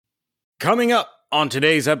Coming up on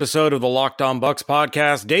today's episode of the Locked On Bucs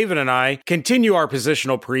podcast, David and I continue our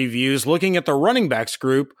positional previews looking at the running backs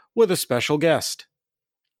group with a special guest.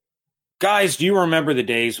 Guys, do you remember the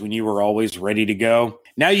days when you were always ready to go?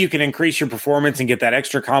 Now you can increase your performance and get that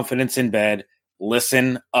extra confidence in bed.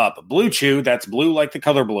 Listen up. Blue Chew, that's blue like the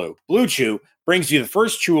color blue. Blue Chew brings you the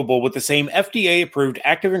first chewable with the same FDA-approved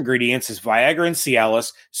active ingredients as Viagra and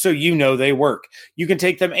Cialis, so you know they work. You can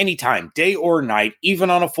take them anytime, day or night,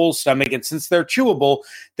 even on a full stomach, and since they're chewable,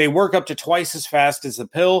 they work up to twice as fast as the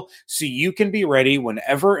pill, so you can be ready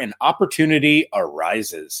whenever an opportunity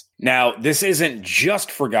arises. Now, this isn't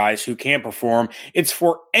just for guys who can't perform, it's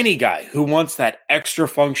for any guy who wants that extra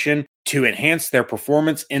function to enhance their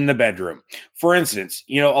performance in the bedroom. For instance,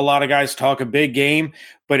 a lot of guys talk a big game,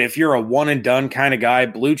 but if you're a one and done kind of guy,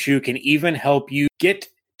 Blue Chew can even help you get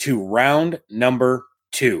to round number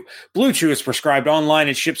 2. Blue Chew is prescribed online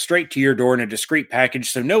and shipped straight to your door in a discreet package,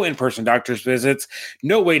 so no in-person doctor's visits,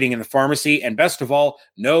 no waiting in the pharmacy, and best of all,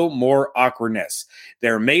 no more awkwardness.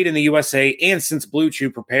 They're made in the USA, and since Blue Chew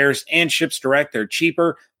prepares and ships direct, they're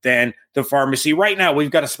cheaper than the pharmacy. Right now, we've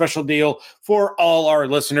got a special deal for all our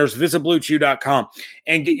listeners. Visit BlueChew.com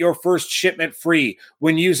and get your first shipment free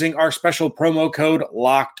when using our special promo code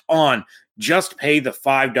Locked On. Just pay the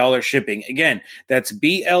 $5 shipping. Again, that's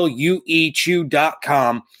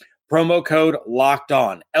BLUEChew.com, promo code Locked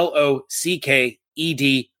On,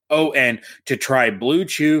 LOCKEDON, to try Blue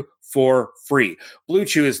Chew for free. Blue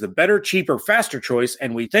Chew is the better, cheaper, faster choice,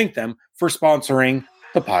 and we thank them for sponsoring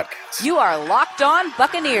the podcast. You are Locked On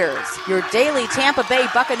Buccaneers, your daily Tampa Bay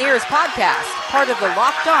Buccaneers podcast, part of the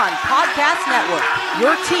Locked On Podcast Network,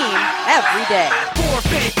 your team every day.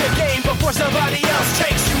 Forfeit the game before somebody else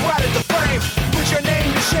takes you out of the frame. Put your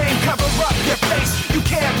name to shame, cover up your face. You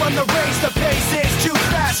can't run the race, the pace is too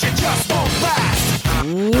fast, you just won't last.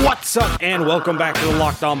 What's up, and welcome back to the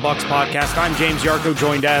Locked On Bucs podcast. I'm James Yarko,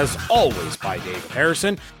 joined as always by David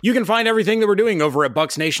Harrison. You can find everything that we're doing over at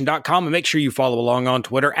bucsnation.com, and make sure you follow along on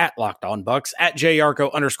Twitter at Locked On Bucs, at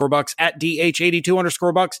JYarko_Bucs, at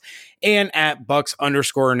DH82_Bucs, and at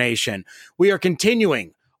Bucs_Nation. We are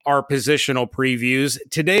continuing our positional previews.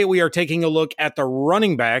 Today, we are taking a look at the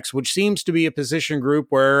running backs, which seems to be a position group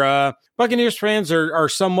where Buccaneers fans are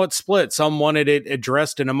somewhat split. Some wanted it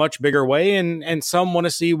addressed in a much bigger way, and some want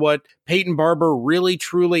to see what Peyton Barber really,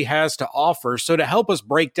 truly has to offer. So to help us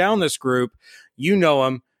break down this group, you know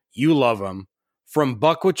him, you love him. From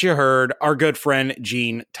Buc What Ya Heard, our good friend,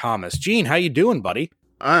 Gene Thomas. Gene, how you doing, buddy?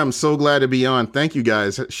 I am so glad to be on. Thank you,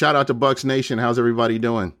 guys. Shout out to Bucs Nation. How's everybody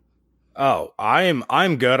doing? Oh,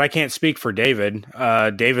 I'm good. I can't speak for David.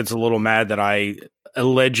 David's a little mad that I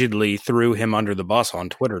allegedly threw him under the bus on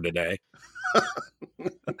Twitter today.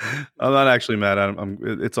 I'm not actually mad at him.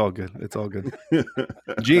 It's all good. It's all good.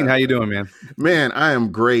 Gene, how you doing, man? Man, I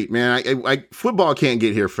am great, man. I football can't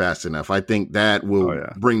get here fast enough. I think that will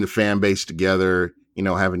bring the fan base together,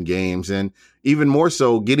 having games, and even more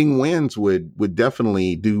so, getting wins would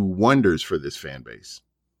definitely do wonders for this fan base.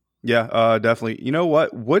 Yeah, definitely. You know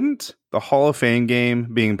what? Wouldn't the Hall of Fame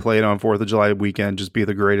game being played on 4th of July weekend just be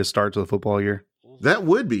the greatest start to the football year? That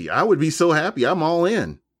would be. I would be so happy. I'm all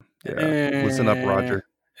in. Yeah. Listen up, Roger.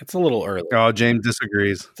 It's a little early. Oh, James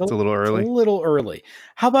disagrees. It's a little early. It's a little early.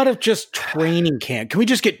 How about if just training camp? Can we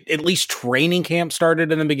just get at least training camp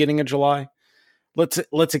started in the beginning of July? Let's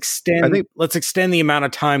extend the amount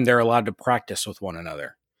of time they're allowed to practice with one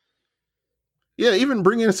another. Yeah, even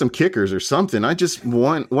bring in some kickers or something. I just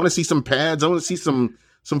want to see some pads. I want to see some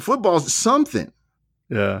footballs, something.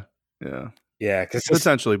 Yeah.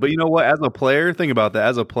 Essentially. But you know what? As a player, think about that.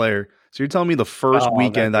 As a player, so you're telling me the first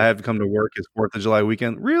weekend I have to come to work is 4th of July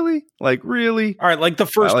weekend? Really? Like, really? All right, like the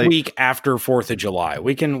first week after 4th of July.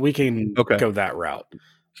 We can go that route.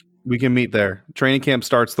 We can meet there. Training camp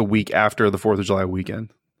starts the week after the 4th of July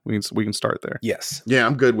weekend. We can start there. Yes. Yeah,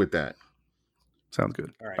 I'm good with that. Sounds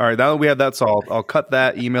good. All right. Now that we have that solved, I'll cut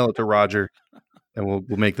that, email it to Roger, and we'll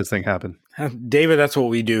make this thing happen. David, that's what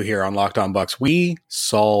we do here on Locked On Bucs. We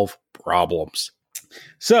solve problems.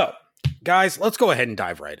 So, guys, let's go ahead and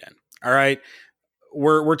dive right in. All right.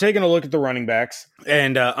 We're taking a look at the running backs,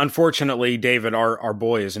 and unfortunately, David, our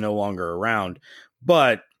boy, is no longer around.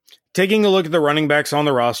 But taking a look at the running backs on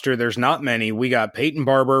the roster, there's not many. We got Peyton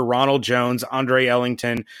Barber, Ronald Jones, Andre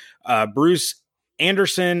Ellington, Bruce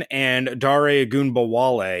Anderson, and Dare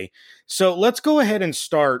Ogunbowale. So let's go ahead and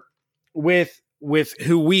start with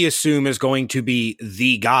who we assume is going to be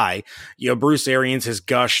the guy. Bruce Arians has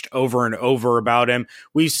gushed over and over about him.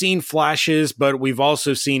 We've seen flashes, but we've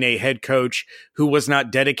also seen a head coach who was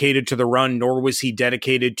not dedicated to the run, nor was he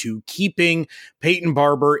dedicated to keeping Peyton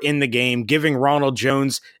Barber in the game, giving Ronald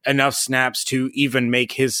Jones enough snaps to even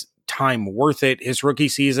make his time worth it his rookie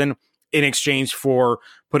season in exchange for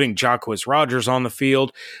putting Jacquizz Rodgers on the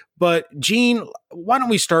field. But Gene, why don't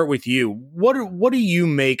we start with you? What do you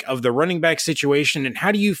make of the running back situation, and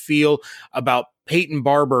how do you feel about Peyton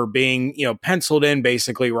Barber being, penciled in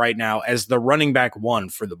basically right now as the running back one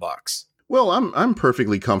for the Bucs? Well, I'm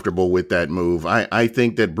perfectly comfortable with that move. I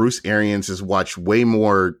think that Bruce Arians has watched way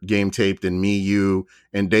more game tape than me, you,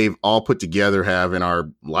 and Dave all put together have in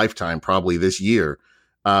our lifetime, probably this year.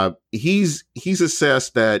 He's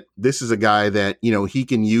assessed that this is a guy that, he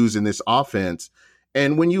can use in this offense.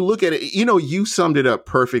 And when you look at it, you summed it up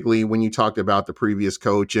perfectly when you talked about the previous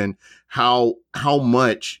coach and how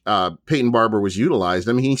much Peyton Barber was utilized.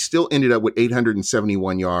 I mean, he still ended up with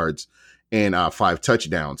 871 yards and 5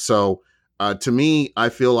 touchdowns. So to me, I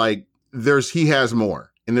feel like he has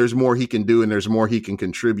more, and there's more he can do, and there's more he can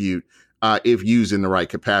contribute if used in the right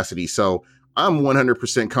capacity. So I'm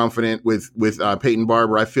 100% confident with Peyton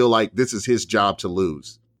Barber. I feel like this is his job to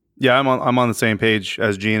lose. Yeah, I'm on the same page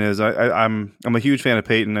as Gene is. I'm a huge fan of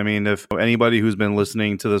Peyton. I mean, if anybody who's been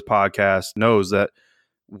listening to this podcast knows that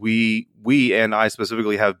we and I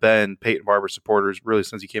specifically have been Peyton Barber supporters really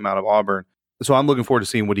since he came out of Auburn. So I'm looking forward to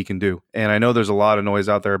seeing what he can do. And I know there's a lot of noise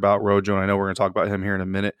out there about Rojo, and I know we're going to talk about him here in a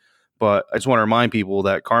minute. But I just want to remind people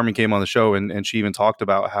that Carmen came on the show, and she even talked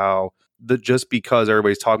about how just because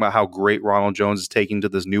everybody's talking about how great Ronald Jones is taking to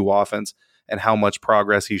this new offense and how much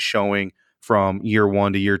progress he's showing from year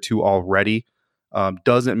 1 to year 2 already,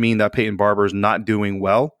 doesn't mean that Peyton Barber is not doing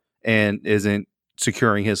well and isn't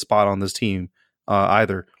securing his spot on this team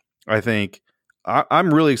either. I think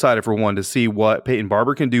I'm really excited for one to see what Peyton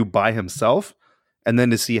Barber can do by himself, and then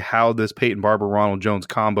to see how this Peyton Barber Ronald Jones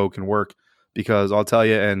combo can work. Because I'll tell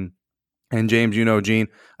you, and James, Gene,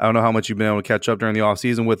 I don't know how much you've been able to catch up during the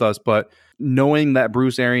offseason with us, but knowing that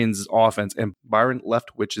Bruce Arians' offense and Byron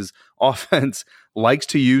Leftwich's offense likes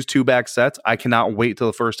to use 2-back sets, I cannot wait till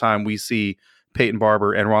the first time we see Peyton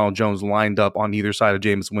Barber and Ronald Jones lined up on either side of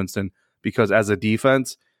Jameis Winston. Because as a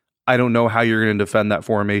defense, I don't know how you're going to defend that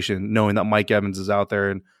formation, knowing that Mike Evans is out there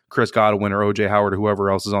and Chris Godwin or OJ Howard or whoever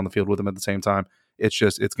else is on the field with him at the same time. It's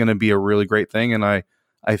going to be a really great thing. And I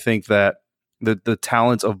think that the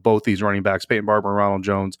talents of both these running backs, Peyton Barber and Ronald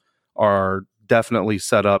Jones, are definitely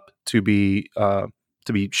set up to be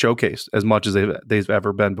showcased as much as they've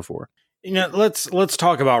ever been before. Let's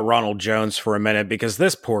talk about Ronald Jones for a minute, because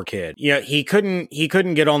this poor kid, he couldn't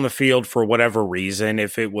get on the field for whatever reason.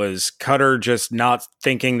 If it was Cutter just not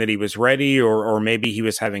thinking that he was ready, or maybe he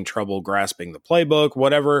was having trouble grasping the playbook,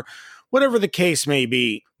 whatever the case may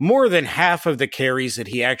be, more than half of the carries that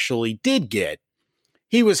he actually did get,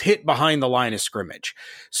 he was hit behind the line of scrimmage.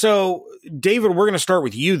 So, David, we're going to start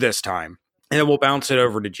with you this time, and then we'll bounce it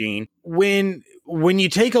over to Gene. When you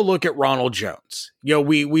take a look at Ronald Jones,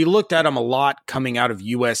 we looked at him a lot coming out of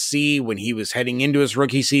USC when he was heading into his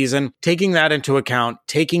rookie season. Taking into account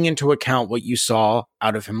what you saw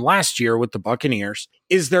out of him last year with the Buccaneers,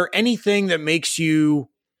 is there anything that makes you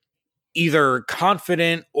either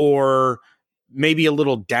confident or maybe a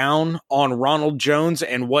little down on Ronald Jones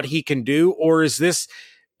and what he can do? Or is this,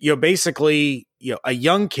 basically, a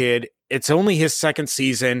young kid? It's only his second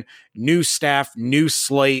season, new staff, new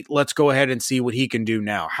slate. Let's go ahead and see what he can do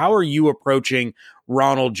now. How are you approaching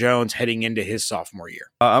Ronald Jones heading into his sophomore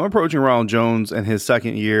year? I'm approaching Ronald Jones in his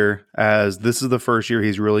second year as this is the first year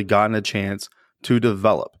he's really gotten a chance to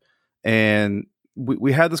develop. And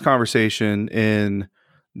we had this conversation in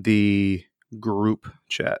the group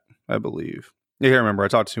chat, I believe. I can't remember. I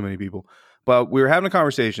talked to too many people. But we were having a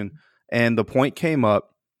conversation, and the point came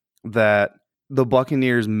up that the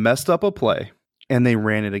Buccaneers messed up a play and they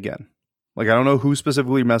ran it again. Like, I don't know who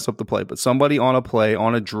specifically messed up the play, but somebody on a play,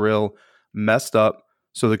 on a drill, messed up.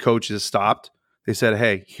 So the coaches stopped. They said,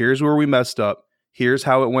 hey, here's where we messed up. Here's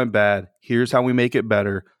how it went bad. Here's how we make it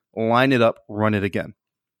better. Line it up, run it again.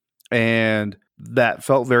 And that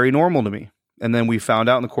felt very normal to me. And then we found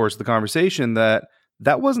out in the course of the conversation that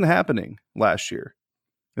wasn't happening last year,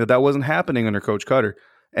 that wasn't happening under Coach Cutter.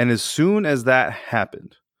 And as soon as that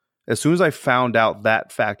happened, as soon as I found out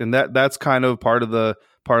that fact, and that's kind of part of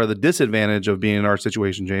the disadvantage of being in our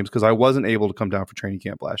situation, James, because I wasn't able to come down for training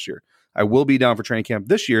camp last year. I will be down for training camp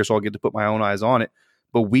this year, so I'll get to put my own eyes on it.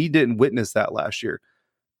 But we didn't witness that last year.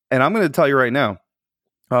 And I'm going to tell you right now,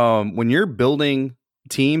 when you're building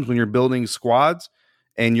teams, when you're building squads,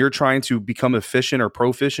 and you're trying to become efficient or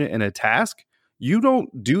proficient in a task, you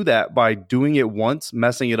don't do that by doing it once,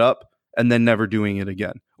 messing it up, and then never doing it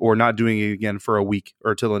again, or not doing it again for a week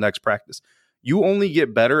or till the next practice. You only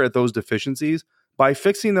get better at those deficiencies by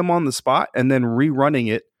fixing them on the spot and then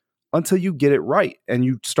rerunning it until you get it right, and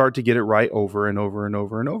you start to get it right over and over and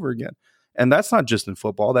over and over again. And that's not just in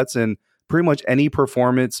football. That's in pretty much any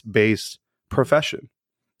performance-based profession.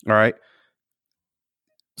 All right.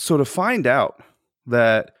 So to find out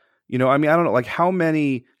that, I don't know, like how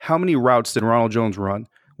many routes did Ronald Jones run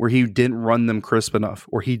where he didn't run them crisp enough,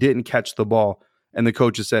 or he didn't catch the ball, and the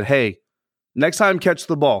coaches said, hey, next time catch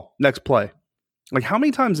the ball, next play. Like, how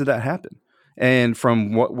many times did that happen? And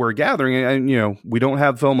from what we're gathering, and we don't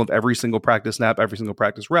have film of every single practice snap, every single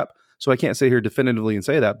practice rep, so I can't sit here definitively and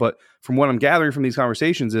say that. But from what I'm gathering from these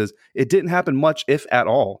conversations is it didn't happen much, if at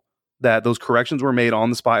all, that those corrections were made on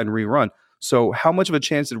the spot and rerun. So how much of a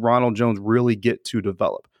chance did Ronald Jones really get to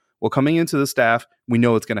develop? Well, coming into the staff, we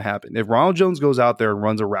know it's going to happen. If Ronald Jones goes out there and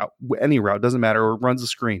runs a route, any route, doesn't matter, or runs a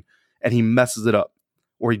screen, and he messes it up,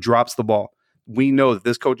 or he drops the ball, we know that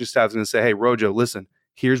this coaching staff is going to say, hey, Rojo, listen,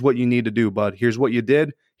 here's what you need to do, bud. Here's what you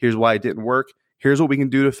did. Here's why it didn't work. Here's what we can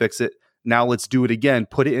do to fix it. Now let's do it again.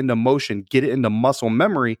 Put it into motion. Get it into muscle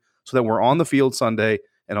memory so that we're on the field Sunday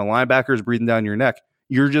and a linebacker is breathing down your neck.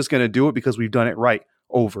 You're just going to do it because we've done it right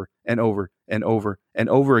over and over and over and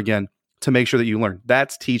over again to make sure that you learn.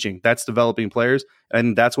 That's teaching. That's developing players.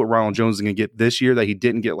 And that's what Ronald Jones is going to get this year that he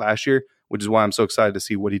didn't get last year, which is why I'm so excited to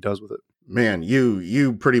see what he does with it. Man,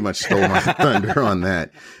 you pretty much stole my thunder on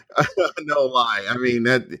that. No lie. I mean,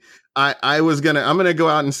 I'm gonna go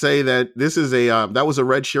out and say that this is that was a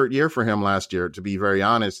red shirt year for him last year, to be very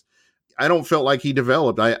honest. I don't feel like he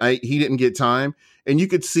developed. He didn't get time. And you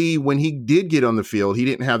could see when he did get on the field, he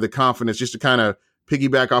didn't have the confidence, just to kind of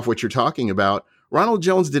piggyback off what you're talking about. Ronald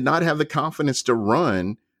Jones did not have the confidence to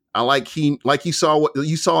run like you saw what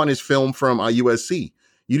you saw in his film from USC.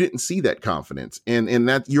 You didn't see that confidence. And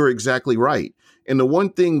that you're exactly right. And the one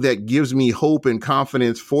thing that gives me hope and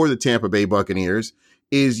confidence for the Tampa Bay Buccaneers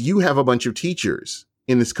is you have a bunch of teachers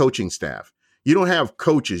in this coaching staff. You don't have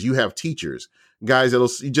coaches, you have teachers, guys that'll,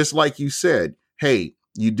 just like you said, hey,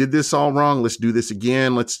 you did this all wrong. Let's do this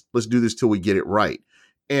again. Let's do this till we get it right.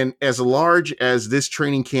 And as large as this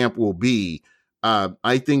training camp will be,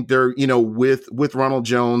 I think they're, with Ronald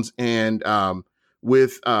Jones and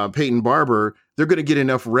with Peyton Barber, they're going to get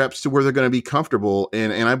enough reps to where they're going to be comfortable.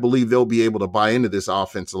 And I believe they'll be able to buy into this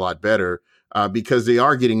offense a lot better because they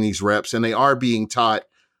are getting these reps and they are being taught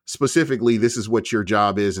specifically, this is what your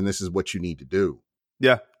job is and this is what you need to do.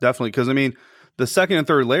 Yeah, definitely. Because, the second and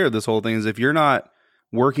third layer of this whole thing is if you're not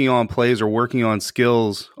working on plays or working on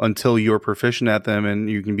skills until you're proficient at them and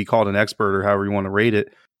you can be called an expert or however you want to rate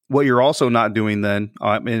it, what you're also not doing then,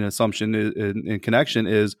 in assumption, in connection,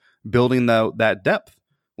 is building that depth.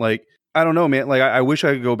 Like, I don't know, man. Like, I wish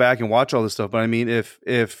I could go back and watch all this stuff. But if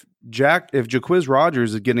Jaquiz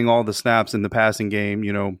Rodgers is getting all the snaps in the passing game,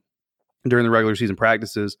 during the regular season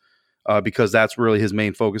practices, because that's really his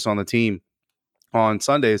main focus on the team on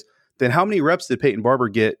Sundays, then how many reps did Peyton Barber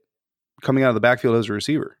get coming out of the backfield as a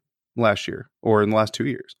receiver last year or in the last 2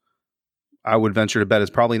 years? I would venture to bet it's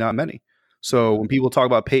probably not many. So when people talk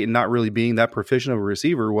about Peyton not really being that proficient of a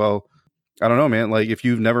receiver, well, I don't know, man. Like, if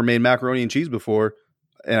you've never made macaroni and cheese before,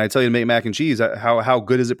 and I tell you to make mac and cheese, how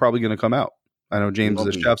good is it probably going to come out? I know James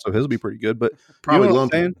is a chef, so his will be pretty good, but probably you know what I'm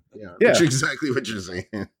saying? Yeah, that's exactly what you're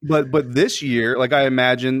saying. But this year, like, I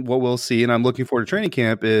imagine what we'll see, and I'm looking forward to training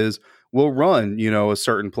camp, is we'll run, a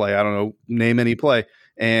certain play. I don't know, name any play,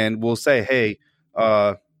 and we'll say, hey,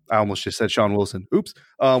 I almost just said Sean Wilson. Oops.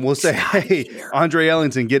 We'll say, hey, Andre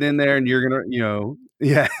Ellington, get in there, and you're gonna,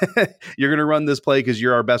 you're gonna run this play because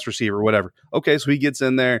you're our best receiver, whatever. Okay, so he gets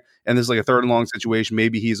in there, and this is like a third and long situation.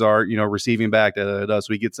 Maybe he's our, receiving back. So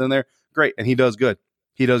he gets in there, great, and he does good.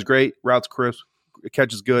 He does great. Routes crisp,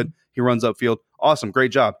 catches good. He runs upfield. Awesome,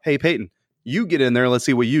 great job. Hey, Peyton, you get in there. Let's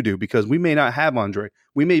see what you do, because we may not have Andre.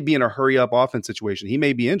 We may be in a hurry up offense situation. He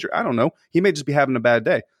may be injured. I don't know. He may just be having a bad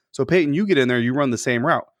day. So Peyton, you get in there. You run the same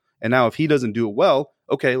route. And now if he doesn't do it well,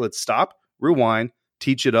 okay, let's stop, rewind,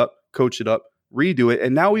 teach it up, coach it up, redo it.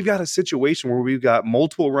 And now we've got a situation where we've got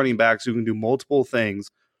multiple running backs who can do multiple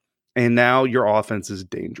things. And now your offense is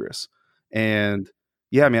dangerous. And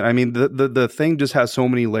yeah, man, the thing just has so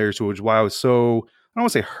many layers to it, which is why I was so, I don't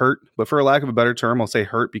want to say hurt, but for lack of a better term, I'll say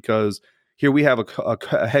hurt, because here we have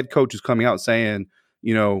a head coach who's coming out saying,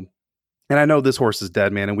 and I know this horse is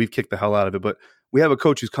dead, man, and we've kicked the hell out of it, but we have a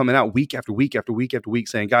coach who's coming out week after week after week after week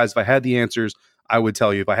saying, guys, if I had the answers, I would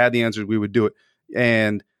tell you. If I had the answers, we would do it.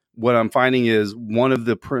 And what I'm finding is one of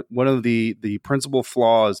the principal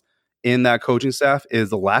flaws in that coaching staff is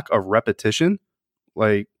the lack of repetition.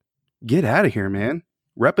 Like, get out of here, man.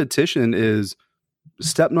 Repetition is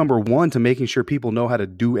step number one to making sure people know how to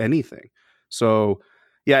do anything. So,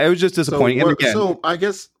 yeah, it was just disappointing. So I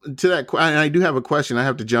guess to that, and I do have a question. I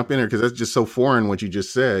have to jump in here because that's just so foreign what you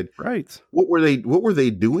just said. Right. What were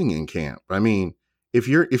they doing in camp? I mean, if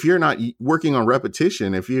you're not working on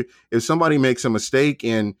repetition, if somebody makes a mistake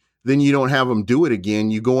and then you don't have them do it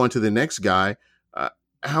again, you go on to the next guy.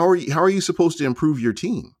 How are you supposed to improve your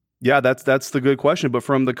team? Yeah, that's the good question. But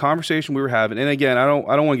from the conversation we were having, and again, I don't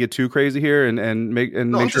want to get too crazy here and make sure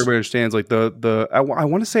everybody understands. Like I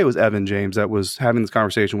want to say it was Evan James that was having this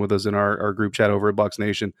conversation with us in our group chat over at Bucs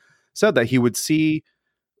Nation, said that he would see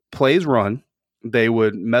plays run, they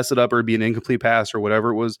would mess it up or be an incomplete pass or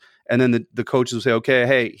whatever it was, and then the coaches would say, okay,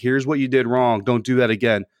 hey, here's what you did wrong, don't do that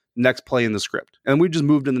again, next play in the script, and we just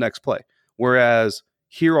moved in the next play. Whereas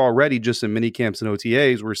here already, just in mini camps and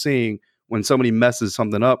OTAs, we're seeing when somebody messes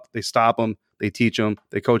something up, they stop them, they teach them,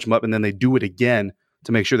 they coach them up, and then they do it again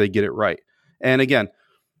to make sure they get it right. And again,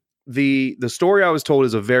 the story I was told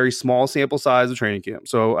is a very small sample size of training camp.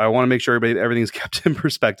 So I want to make sure everything's kept in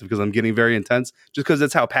perspective, because I'm getting very intense just because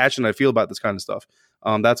that's how passionate I feel about this kind of stuff.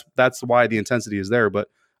 That's why the intensity is there. But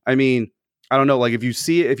I mean, I don't know, like if you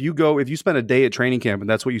spend a day at training camp and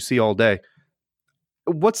that's what you see all day,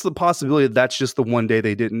 what's the possibility that that's just the one day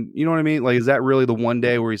they didn't, you know what I mean? Like, is that really the one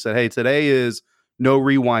day where he said, hey, today is no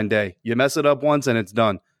rewind day. You mess it up once and it's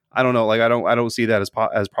done. I don't know. Like, I don't see that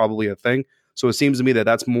as probably a thing. So it seems to me that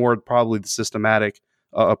that's more probably the systematic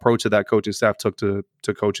approach that coaching staff took to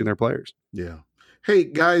coaching their players. Yeah. Hey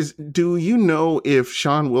guys, do you know if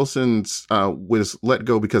Sean Wilson's was let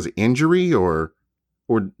go because of injury or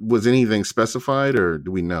was anything specified, or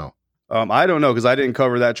do we know? I don't know, because I didn't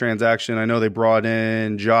cover that transaction. I know they brought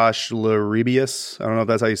in Josh Laribius. I don't know if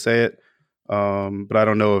that's how you say it. But I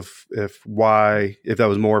don't know if that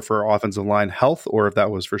was more for offensive line health or if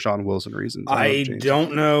that was for Sean Wilson reasons. I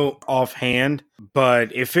don't know offhand,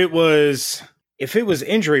 but if it was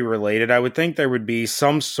injury related, I would think there would be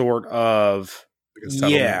some sort of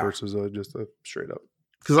settlement versus just a straight up.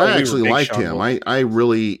 Because I actually liked him. I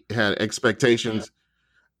really had expectations.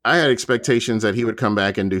 I had expectations that he would come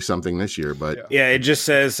back and do something this year, but yeah, it just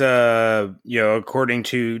says, according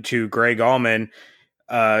to Greg Allman,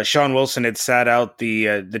 Sean Wilson had sat out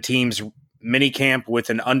the team's minicamp with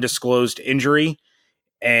an undisclosed injury,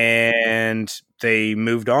 and they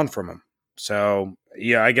moved on from him. So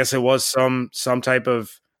yeah, I guess it was some type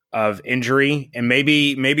of injury, and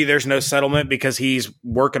maybe there's no settlement because he's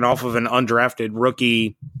working off of an undrafted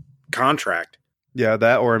rookie contract. Yeah,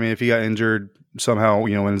 that, or I mean, if he got injured somehow,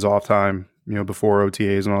 in his off time, before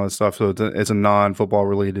OTAs and all that stuff, so it's a non-football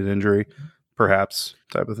related injury, perhaps,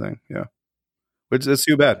 type of thing. Yeah, which is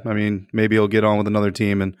too bad. I mean, maybe he'll get on with another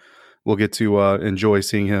team, and we'll get to enjoy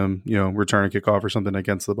seeing him, return a kickoff or something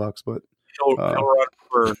against the Bucs. But he'll run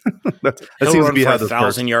for that seems to be how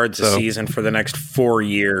 1,000 yards a season for the next 4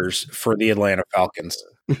 years for the Atlanta Falcons.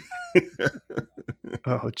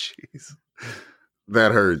 Oh, jeez.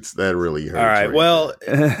 That hurts. That really hurts. All right. Well,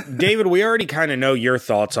 David, we already kind of know your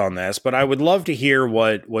thoughts on this, but I would love to hear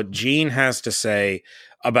what Gene has to say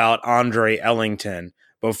about Andre Ellington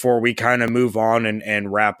before we kind of move on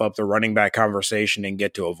and wrap up the running back conversation and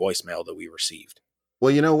get to a voicemail that we received.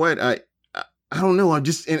 Well, you know what? I don't know. I'm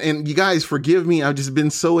just, and you guys forgive me. I've just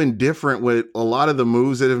been so indifferent with a lot of the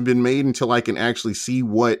moves that have been made until I can actually see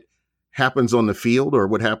what happens on the field or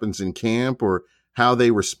what happens in camp or how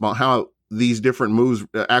they respond, how these different moves,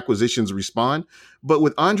 acquisitions respond. But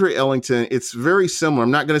with Andre Ellington, it's very similar.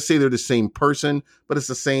 I'm not going to say they're the same person, but it's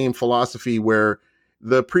the same philosophy where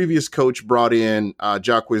the previous coach brought in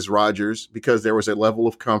Jacquizz Rodgers because there was a level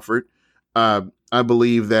of comfort. I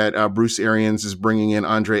believe that Bruce Arians is bringing in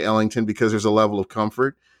Andre Ellington because there's a level of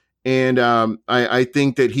comfort. And I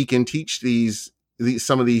think that he can teach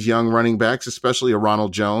some of these young running backs, especially a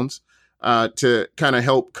Ronald Jones, to kind of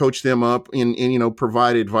help coach them up and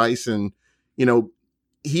provide advice. And,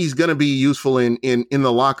 he's going to be useful in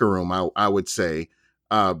the locker room, I would say,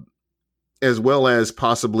 as well as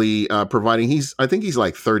possibly providing. I think he's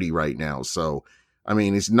like 30 right now. So, I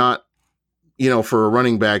mean, it's not, for a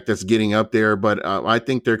running back that's getting up there, but I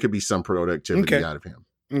think there could be some productivity out of him.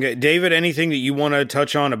 Okay, David, anything that you want to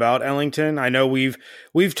touch on about Ellington? I know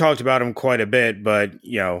we've talked about him quite a bit, but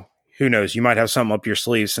who knows? You might have something up your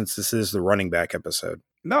sleeve since this is the running back episode.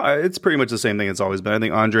 No, it's pretty much the same thing it's always been. I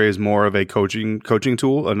think Andre is more of a coaching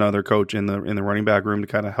tool, another coach in the running back room to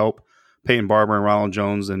kind of help Peyton Barber and Ronald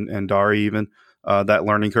Jones and Dari even. That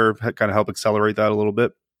learning curve kind of help accelerate that a little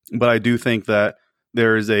bit. But I do think that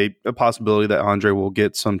there is a possibility that Andre will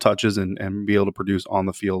get some touches and be able to produce on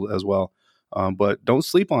the field as well. But don't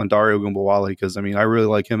sleep on Dario Gumbawale because, I mean, I really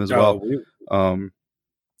like him as well.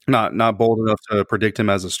 Not bold enough to predict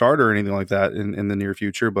him as a starter or anything like that in the near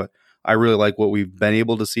future, but I really like what we've been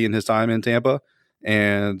able to see in his time in Tampa.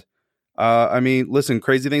 And I mean, listen,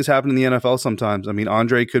 crazy things happen in the NFL sometimes. I mean,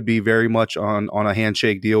 Andre could be very much on a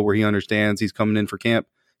handshake deal where he understands he's coming in for camp.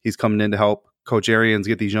 He's coming in to help Coach Arians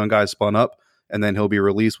get these young guys spun up, and then he'll be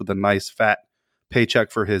released with a nice fat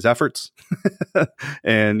paycheck for his efforts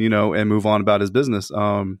and move on about his business.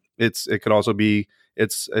 It could also be,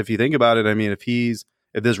 if you think about it, I mean, if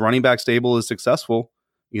this running back stable is successful,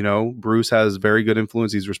 Bruce has very good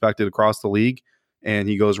influence. He's respected across the league, and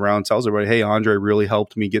he goes around and tells everybody, hey, Andre really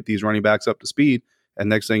helped me get these running backs up to speed. And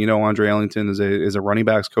next thing you know, Andre Ellington is a running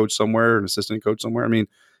backs coach somewhere, an assistant coach somewhere. I mean,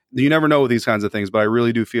 you never know with these kinds of things, but I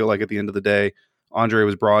really do feel like at the end of the day, Andre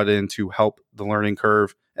was brought in to help the learning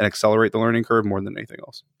curve and accelerate the learning curve more than anything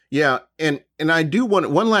else. Yeah, and I do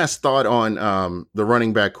want one last thought on the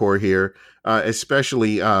running back core here,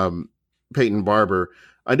 especially Peyton Barber.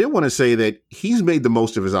 I did want to say that he's made the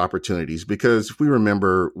most of his opportunities, because if we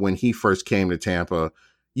remember when he first came to Tampa,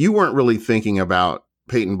 you weren't really thinking about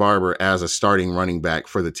Peyton Barber as a starting running back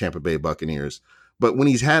for the Tampa Bay Buccaneers. But when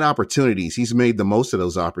he's had opportunities, he's made the most of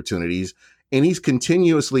those opportunities, and he's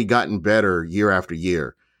continuously gotten better year after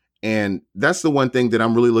year. And that's the one thing that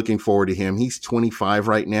I'm really looking forward to him. He's 25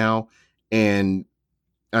 right now, and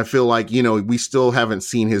I feel like, we still haven't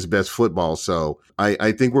seen his best football. So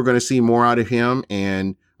I think we're going to see more out of him,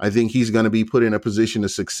 and I think he's going to be put in a position to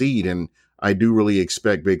succeed. And I do really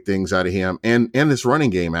expect big things out of him and this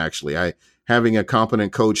running game. Actually, having a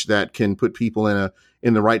competent coach that can put people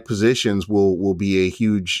in the right positions will be a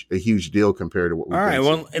huge deal compared to what we've All right.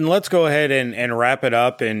 Well, and let's go ahead and wrap it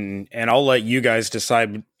up, and I'll let you guys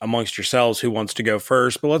decide amongst yourselves who wants to go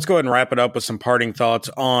first, but let's go ahead and wrap it up with some parting thoughts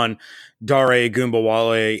on Dare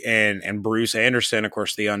Gumbawale and Bruce Anderson, of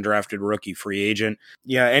course, the undrafted rookie free agent.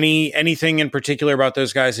 Yeah. Anything in particular about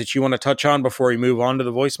those guys that you want to touch on before we move on to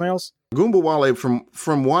the voicemails? Gumbawale,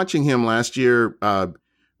 from watching him last year,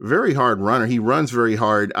 very hard runner. He runs very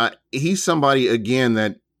hard. He's somebody, again,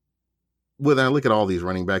 that when I look at all these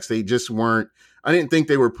running backs, they just weren't, I didn't think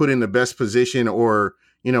they were put in the best position or,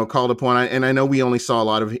 called upon. And I know we only saw a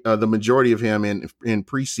lot of the majority of him in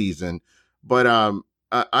preseason, but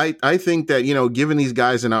I think that, giving these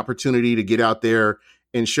guys an opportunity to get out there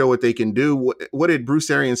and show what they can do. What did Bruce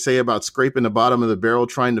Arians say about scraping the bottom of the barrel,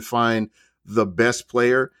 trying to find the best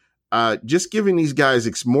player? Just giving these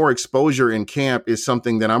guys more exposure in camp is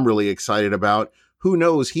something that I'm really excited about. Who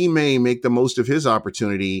knows? He may make the most of his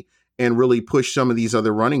opportunity and really push some of these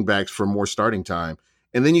other running backs for more starting time.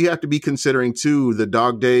 And then you have to be considering, too, the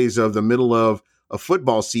dog days of the middle of a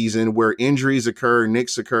football season where injuries occur,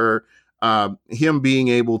 nicks occur, him being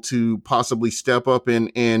able to possibly step up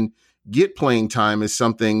and get playing time is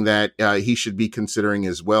something that he should be considering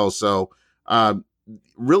as well. So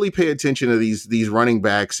really pay attention to these running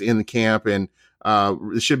backs in the camp, and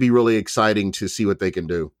it should be really exciting to see what they can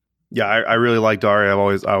do. Yeah, I really like Dare. I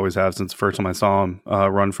always have since the first time I saw him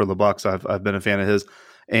run for the Bucs. I've been a fan of his.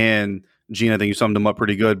 And Gene, I think you summed him up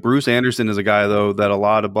pretty good. Bruce Anderson is a guy, though, that a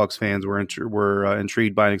lot of Bucs fans were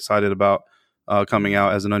intrigued by and excited about coming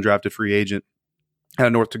out as an undrafted free agent out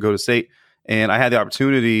of North Dakota State. And I had the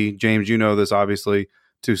opportunity, James, you know this obviously,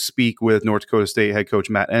 to speak with North Dakota State head coach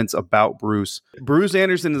Matt Entz about Bruce. Bruce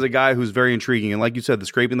Anderson is a guy who's very intriguing. And like you said, the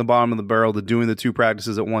scraping the bottom of the barrel, the doing the two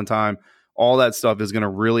practices at one time, all that stuff is going to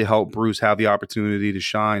really help Bruce have the opportunity to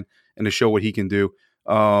shine and to show what he can do.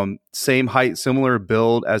 Same height, similar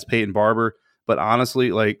build as Peyton Barber. But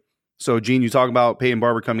honestly, so Gene, you talk about Peyton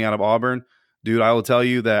Barber coming out of Auburn. Dude, I will tell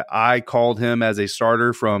you that I called him as a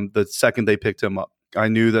starter from the second they picked him up. I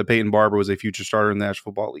knew that Peyton Barber was a future starter in the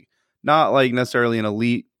National Football League. Not necessarily an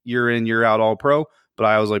elite year in, year out all pro, but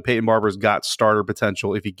I was like, Peyton Barber's got starter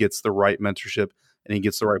potential if he gets the right mentorship and he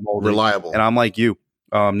gets the right molding. Reliable. And I'm like you.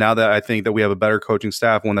 Now that I think that we have a better coaching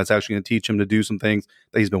staff, one that's actually going to teach him to do some things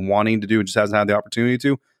that he's been wanting to do and just hasn't had the opportunity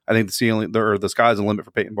to, I think the sky's the limit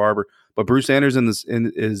for Peyton Barber. But Bruce Anderson is in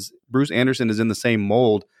the same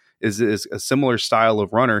mold, is a similar style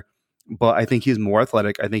of runner, but I think he's more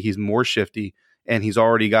athletic. I think he's more shifty, and he's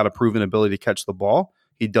already got a proven ability to catch the ball.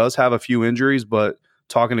 He does have a few injuries, but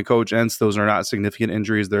talking to Coach Entz, those are not significant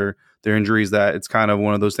injuries. They're injuries that it's kind of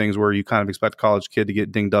one of those things where you kind of expect a college kid to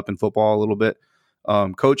get dinged up in football a little bit.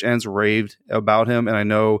 Coach Entz raved about him, and I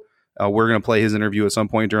know we're going to play his interview at some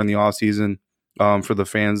point during the offseason for the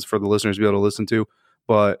fans, for the listeners to be able to listen to.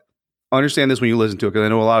 But understand this when you listen to it, because I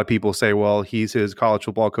know a lot of people say, well, he's his college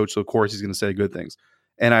football coach, so of course he's going to say good things.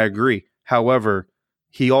 And I agree. However,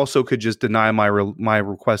 he also could just deny my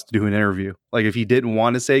request to do an interview. Like if he didn't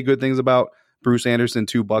want to say good things about Bruce Anderson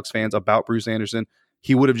to Bucs fans about Bruce Anderson,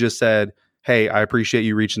 he would have just said, hey, I appreciate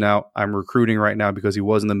you reaching out. I'm recruiting right now, because he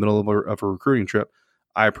was in the middle of a recruiting trip.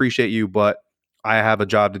 I appreciate you, but I have a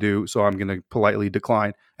job to do, so I'm going to politely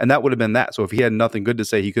decline. And that would have been that. So if he had nothing good to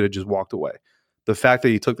say, he could have just walked away. The fact that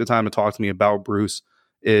he took the time to talk to me about Bruce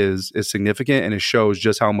is significant, and it shows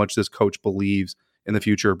just how much this coach believes in the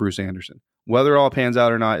future of Bruce Anderson. Whether it all pans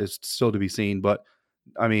out or not is still to be seen. But,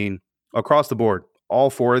 I mean, across the board, all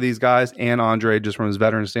four of these guys and Andre, just from his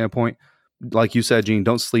veteran standpoint, like you said, Gene,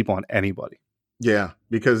 don't sleep on anybody. Yeah,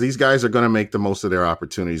 because these guys are going to make the most of their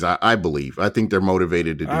opportunities, I believe. I think they're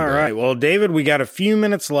motivated to do that. All right. Well, David, we got a few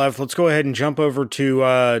minutes left. Let's go ahead and jump over to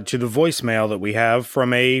the voicemail that we have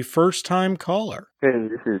from a first-time caller. Hey,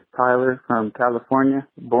 this is Tyler from California,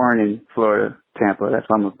 born in Florida, Tampa. That's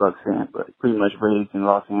why I'm a Bucs fan, but pretty much raised in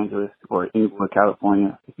Los Angeles or Inglewood,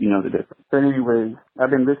 California, if you know the difference. But anyways, I've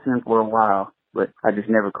been listening for a while, but I just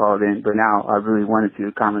never called in. But now I really wanted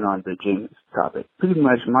to comment on the Jameis topic. Pretty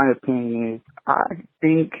much my opinion is I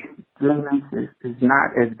think Jameis is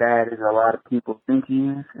not as bad as a lot of people think he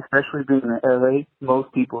is, especially being in LA.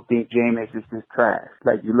 Most people think Jameis is just trash.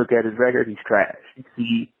 Like, you look at his record, he's trash. You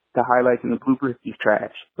see the highlights and the bloopers, he's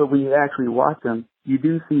trash. But when you actually watch him, you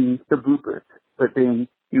do see the bloopers. But then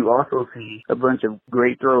you also see a bunch of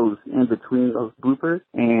great throws in between those bloopers,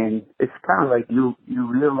 and it's kind of like you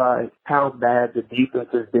realize how bad the defense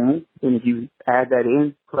has been, and if you add that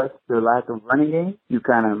in, plus the lack of running game, you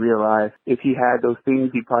kind of realize if he had those things,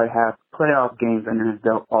 he'd probably have playoff games under his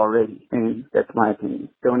belt already, and that's my opinion.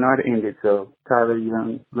 Don't know how to end it, so Tyler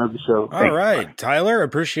Young, love the show. All right, bye. Tyler,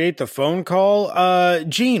 appreciate the phone call.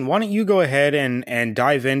 Gene, why don't you go ahead and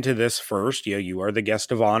dive into this first? You are the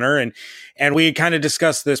guest of honor, and we kind of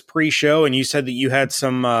discussed this pre-show, and you said that you had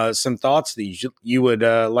some thoughts that you would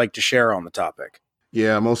like to share on the topic.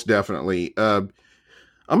 Yeah, most definitely.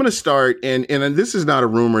 I'm going to start, and this is not a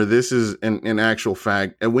rumor. This is an actual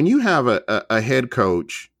fact. And when you have a head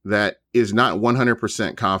coach that is not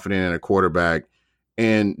 100% confident in a quarterback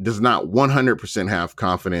and does not 100% have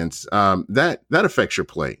confidence, that affects your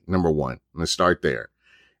play. Number one, I'm going to start there.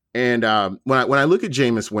 And when I look at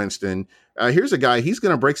Jameis Winston, here's a guy. He's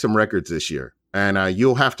going to break some records this year, and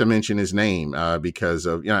you'll have to mention his name because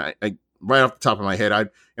of I right off the top of my head.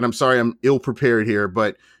 I'm sorry, I'm ill prepared here,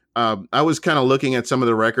 but I was kind of looking at some of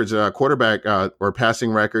the records, quarterback or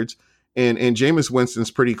passing records, and Jameis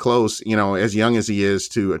Winston's pretty close, as young as he is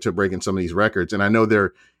to breaking some of these records. And I know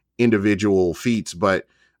they're individual feats, but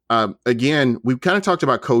again, we've kind of talked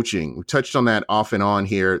about coaching. We touched on that off and on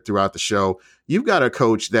here throughout the show. You've got a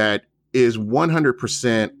coach that is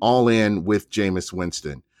 100% all in with Jameis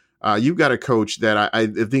Winston. You've got a coach that I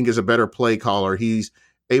think is a better play caller. He's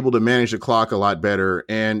able to manage the clock a lot better.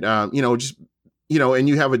 And, and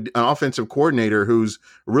you have an offensive coordinator who's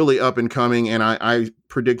really up and coming. And I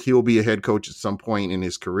predict he'll be a head coach at some point in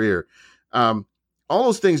his career. All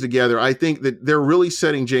those things together, I think that they're really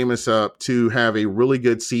setting Jameis up to have a really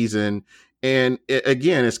good season. And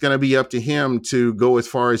again, it's going to be up to him to go as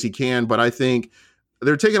far as he can. But I think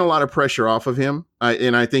they're taking a lot of pressure off of him.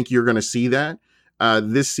 And I think you're going to see that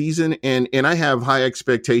this season. And I have high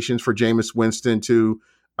expectations for Jameis Winston to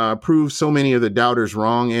prove so many of the doubters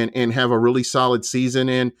wrong and have a really solid season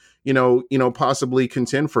and, possibly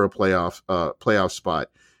contend for a playoff spot.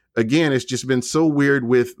 Again, it's just been so weird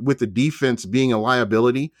with the defense being a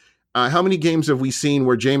liability. How many games have we seen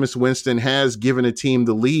where Jameis Winston has given the team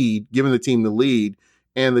the lead,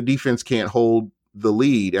 and the defense can't hold the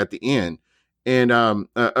lead at the end? And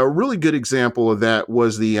a really good example of that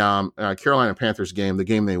was the Carolina Panthers game, the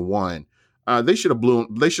game they won. They should have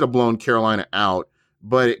blown Carolina out,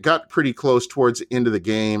 but it got pretty close towards the end of the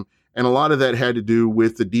game. And a lot of that had to do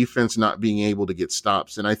with the defense not being able to get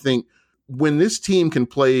stops. And I think when this team can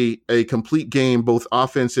play a complete game, both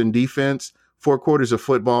offense and defense, 4 quarters of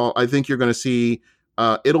football, I think you're going to see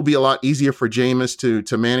it'll be a lot easier for Jameis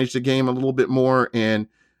to manage the game a little bit more. And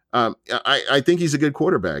I think he's a good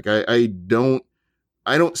quarterback. I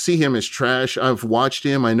don't see him as trash. I've watched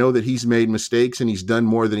him. I know that he's made mistakes and he's done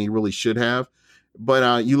more than he really should have.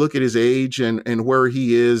 But you look at his age and where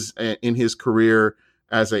he is in his career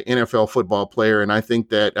as an NFL football player, and I think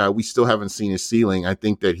that we still haven't seen his ceiling. I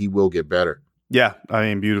think that he will get better. Yeah, I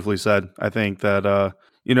mean, beautifully said. I think that,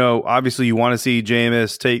 obviously you want to see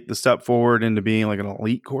Jameis take the step forward into being like an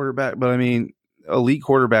elite quarterback, but I mean, elite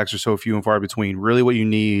quarterbacks are so few and far between. Really what you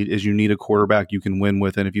need a quarterback you can win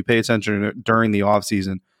with. And if you pay attention during the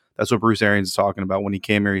offseason, that's what Bruce Arians is talking about. When he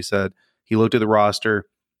came here, he said he looked at the roster,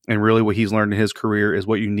 and really what he's learned in his career is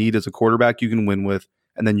what you need as a quarterback you can win with,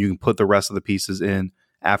 and then you can put the rest of the pieces in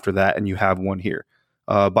after that, and you have one here.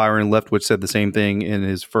 Byron Leftwich said the same thing in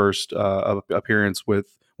his first appearance with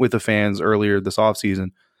the fans earlier this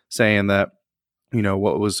offseason, saying that,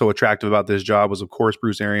 what was so attractive about this job was, of course,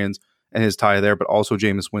 Bruce Arians and his tie there, but also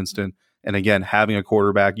Jameis Winston And again, having a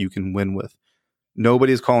quarterback you can win with.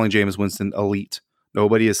 Nobody is calling Jameis Winston elite.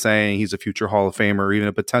 Nobody is saying he's a future Hall of Famer or even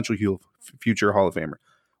a potential future Hall of Famer.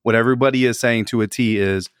 What everybody is saying to a T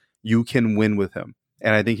is you can win with him.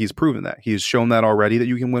 And I think he's proven that. He's shown that already that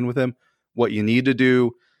you can win with him. What you need to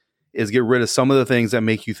do is get rid of some of the things that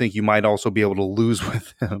make you think you might also be able to lose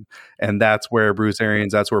with him. And that's where Bruce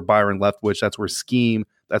Arians, that's where Byron Leftwich, that's where scheme,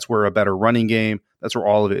 that's where a better running game, that's where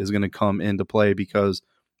all of it is going to come into play because,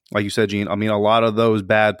 like you said, Gene, I mean, a lot of those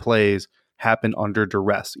bad plays happen under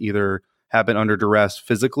duress, either happen under duress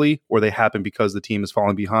physically or they happen because the team is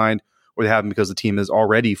falling behind or they happen because the team has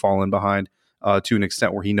already fallen behind to an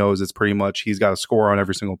extent where he knows it's pretty much he's got a score on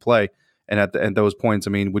every single play. And at those points, I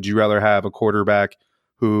mean, would you rather have a quarterback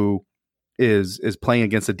who is playing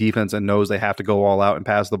against a defense and knows they have to go all out and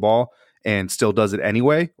pass the ball and still does it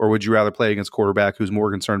anyway? Or would you rather play against a quarterback who's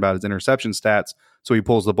more concerned about his interception stats, so he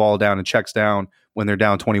pulls the ball down and checks down when they're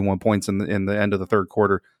down 21 points in the end of the third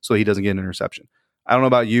quarter so he doesn't get an interception? I don't know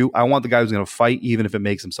about you. I want the guy who's going to fight even if it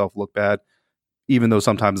makes himself look bad, even though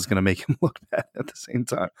sometimes it's going to make him look bad at the same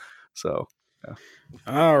time. So, yeah.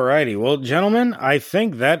 All righty. Well, gentlemen, I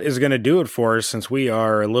think that is going to do it for us since we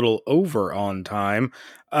are a little over on time.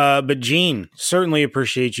 But Gene, certainly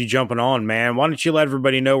appreciate you jumping on, man. Why don't you let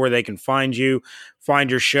everybody know where they can find you,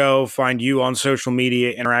 find your show, find you on social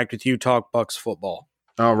media, interact with you, talk Bucs football.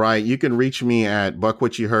 All right. You can reach me at Buc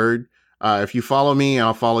What You Heard. If you follow me,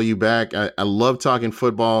 I'll follow you back. I love talking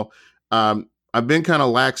football. I've been kind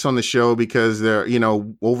of lax on the show because there,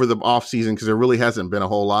 over the off season, because there really hasn't been a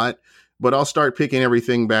whole lot. But I'll start picking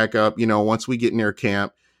everything back up, once we get near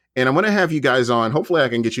camp. And I'm going to have you guys on. Hopefully I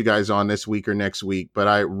can get you guys on this week or next week. But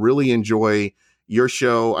I really enjoy your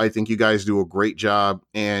show. I think you guys do a great job.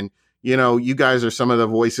 And, you guys are some of the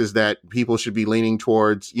voices that people should be leaning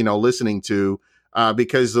towards, listening to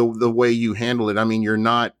because the way you handle it. I mean, you're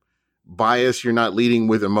not biased. You're not leading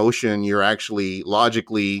with emotion. You're actually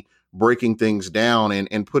logically breaking things down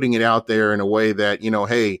and putting it out there in a way that,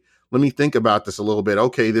 hey, let me think about this a little bit.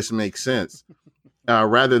 Okay, this makes sense.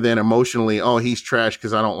 Rather than emotionally, oh, he's trash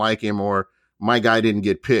because I don't like him, or my guy didn't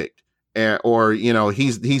get picked, or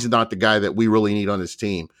he's not the guy that we really need on this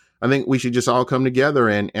team. I think we should just all come together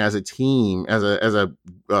and as a team, as a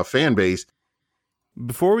fan base.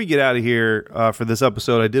 Before we get out of here for this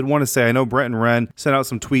episode, I did want to say, I know Brent and Ren sent out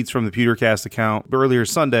some tweets from the Pewtercast account earlier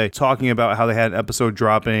Sunday talking about how they had an episode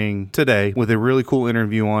dropping today with a really cool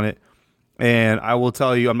interview on it. And I will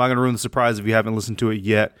tell you, I'm not going to ruin the surprise if you haven't listened to it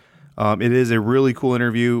yet. It is a really cool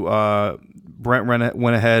interview. Brent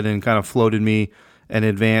went ahead and kind of floated me an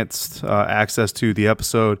advanced access to the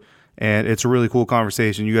episode, and it's a really cool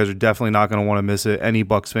conversation. You guys are definitely not going to want to miss it. Any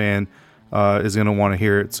Bucs fan is going to want to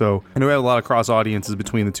hear it. So I know we have a lot of cross audiences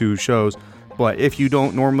between the two shows, but if you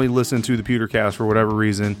don't normally listen to the Pewtercast for whatever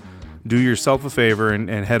reason, do yourself a favor and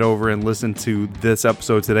head over and listen to this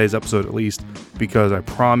episode, today's episode at least, because I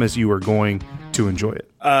promise you are going to enjoy it.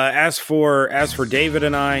 As for David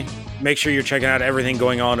and I, make sure you're checking out everything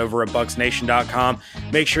going on over at bucksnation.com.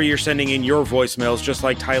 Make sure you're sending in your voicemails just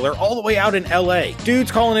like Tyler, all the way out in LA. Dude's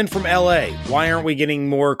calling in from LA. Why aren't we getting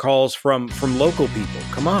more calls from local people?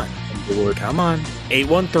 Come on. Come on.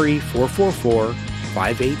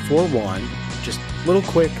 813-444-5841. Just little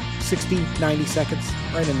quick, 60, 90 seconds,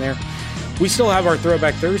 right in there. We still have our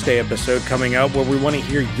Throwback Thursday episode coming up where we want to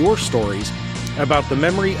hear your stories about the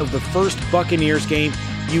memory of the first Buccaneers game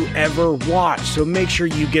you ever watched. So make sure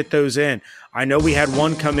you get those in. I know we had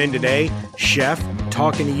one come in today. Chef,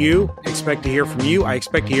 talking to you. Expect to hear from you. I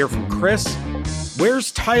expect to hear from Chris.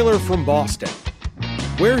 Where's Tyler from Boston?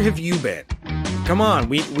 Where have you been? Come on,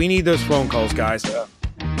 we need those phone calls, guys.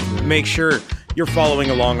 Make sure you're following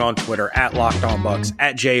along on Twitter at LockedOnBucks,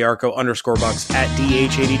 at JArco_Bucks, at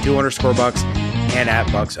DH82_Bucks, and at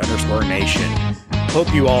Bucks_Nation.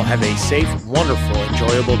 Hope you all have a safe, wonderful,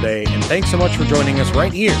 enjoyable day, and thanks so much for joining us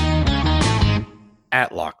right here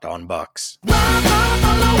at Locked On Bucks. Run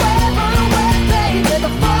away, baby, the